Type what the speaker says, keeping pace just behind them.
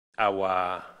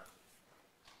Our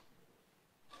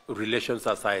relations,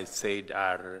 as I said,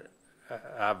 are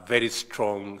very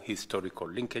strong historical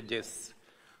linkages.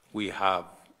 We have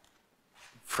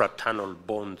fraternal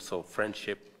bonds of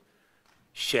friendship,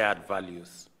 shared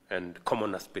values, and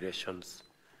common aspirations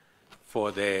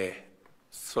for the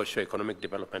socio-economic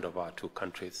development of our two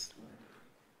countries.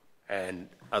 And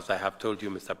as I have told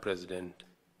you, Mr. President,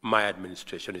 my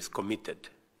administration is committed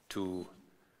to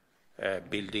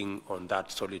building on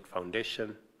that solid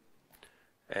foundation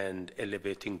and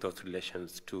elevating those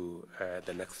relations to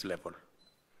the next level.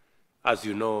 As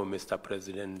you know, Mr.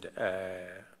 President,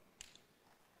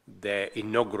 the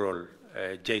inaugural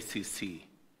JCC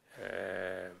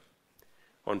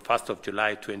on 1st of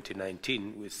July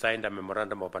 2019, we signed a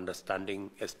memorandum of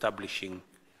understanding establishing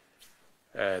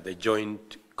the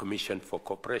Joint Commission for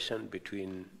Cooperation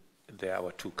between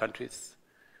our two countries.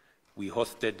 We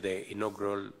hosted the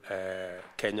inaugural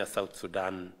Kenya-South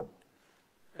Sudan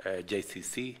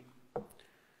JCC.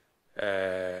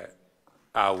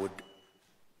 I would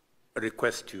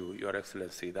request you, Your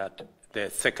Excellency, that the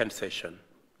second session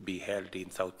be held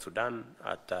in South Sudan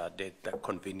at a date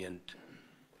convenient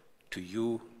to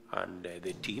you and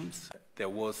the teams. There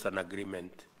was an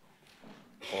agreement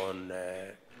on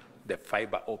the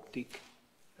fiber optic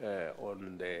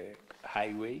on the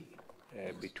highway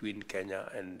between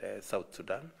Kenya and South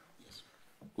Sudan, yes,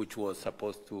 which was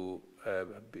supposed to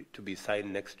be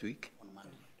signed next week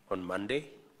on Monday,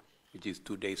 which is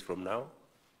 2 days from now.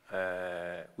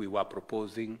 We were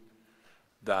proposing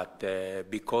that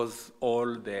because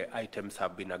all the items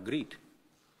have been agreed,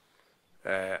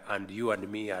 and you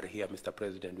and me are here, Mr.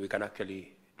 President, we can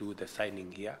actually do the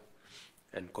signing here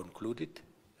and conclude it,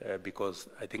 because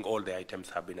I think all the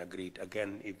items have been agreed.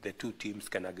 Again, if the two teams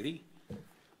can agree,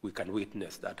 we can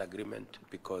witness that agreement,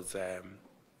 because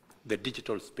the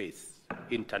digital space,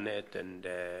 internet and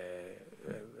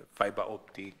fiber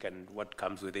optic and what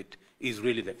comes with it is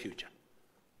really the future,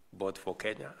 both for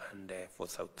Kenya and for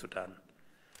South Sudan.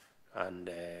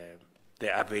 And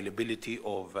the availability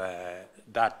of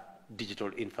that digital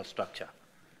infrastructure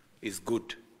is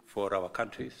good for our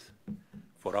countries,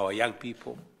 for our young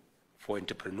people, for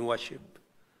entrepreneurship,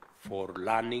 for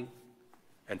learning,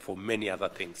 and for many other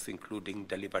things, including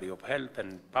delivery of health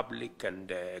and public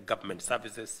and government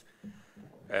services.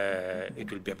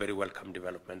 It will be a very welcome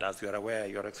development. As you are aware,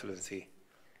 Your Excellency,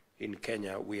 in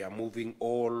Kenya, we are moving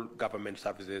all government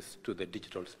services to the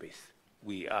digital space.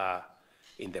 We are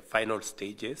in the final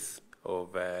stages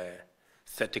of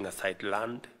setting aside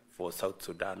land for South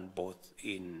Sudan, both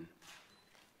in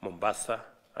Mombasa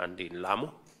and in Lamu.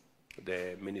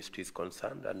 The ministry is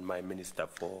concerned, and my Minister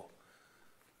for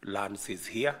Lands is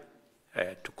here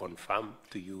to confirm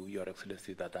to you, Your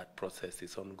Excellency, that that process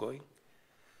is ongoing.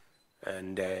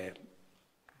 And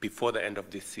before the end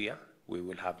of this year, we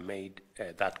will have made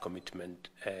that commitment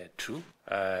true.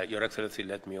 Your Excellency,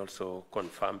 let me also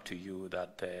confirm to you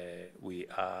that we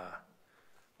are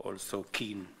also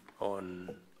keen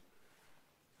on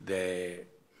the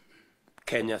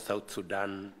Kenya-South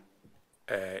Sudan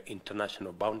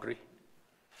international boundary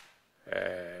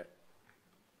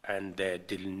and the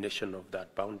delineation of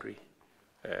that boundary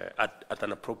at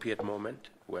an appropriate moment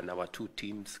when our two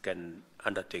teams can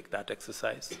undertake that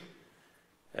exercise.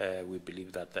 We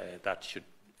believe that that should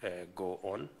go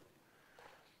on.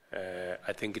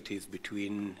 I think it is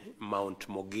between Mount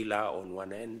Mogila on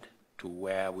one end to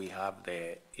where we have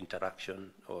the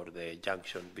interaction or the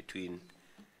junction between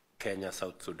Kenya,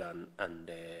 South Sudan, and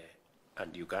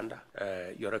Uganda.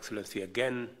 Your Excellency,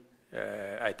 again,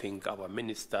 I think our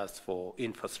ministers for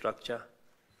infrastructure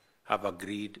have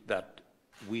agreed that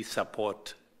we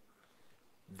support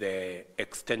the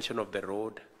extension of the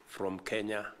road from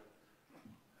Kenya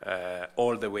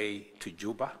all the way to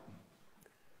Juba,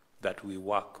 that we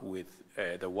work with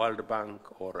the World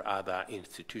Bank or other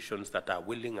institutions that are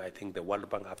willing. I think the World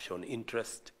Bank have shown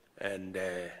interest, and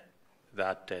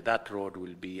that road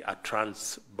will be a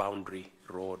trans-boundary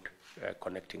road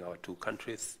connecting our two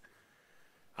countries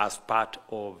as part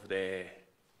of the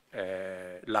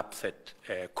LAPSET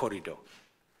corridor.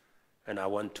 And I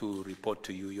want to report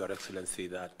to you, Your Excellency,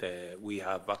 that we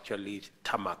have actually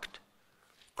tarmacked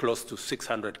close to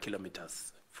 600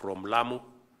 kilometers from Lamu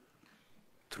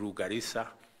through Garissa,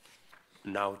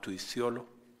 now to Isiolo,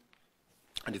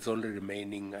 and it's only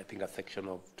remaining, I think, a section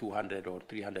of 200 or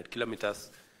 300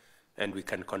 kilometers, and we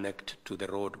can connect to the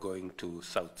road going to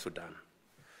South Sudan.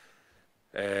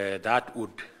 That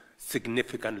would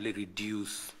significantly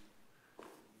reduce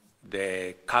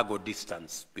the cargo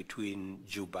distance between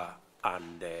Juba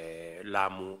and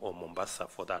Lamu or Mombasa,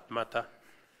 for that matter,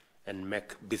 and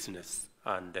make business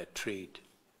and trade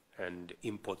and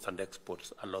imports and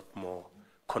exports a lot more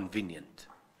convenient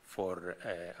for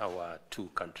our two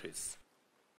countries.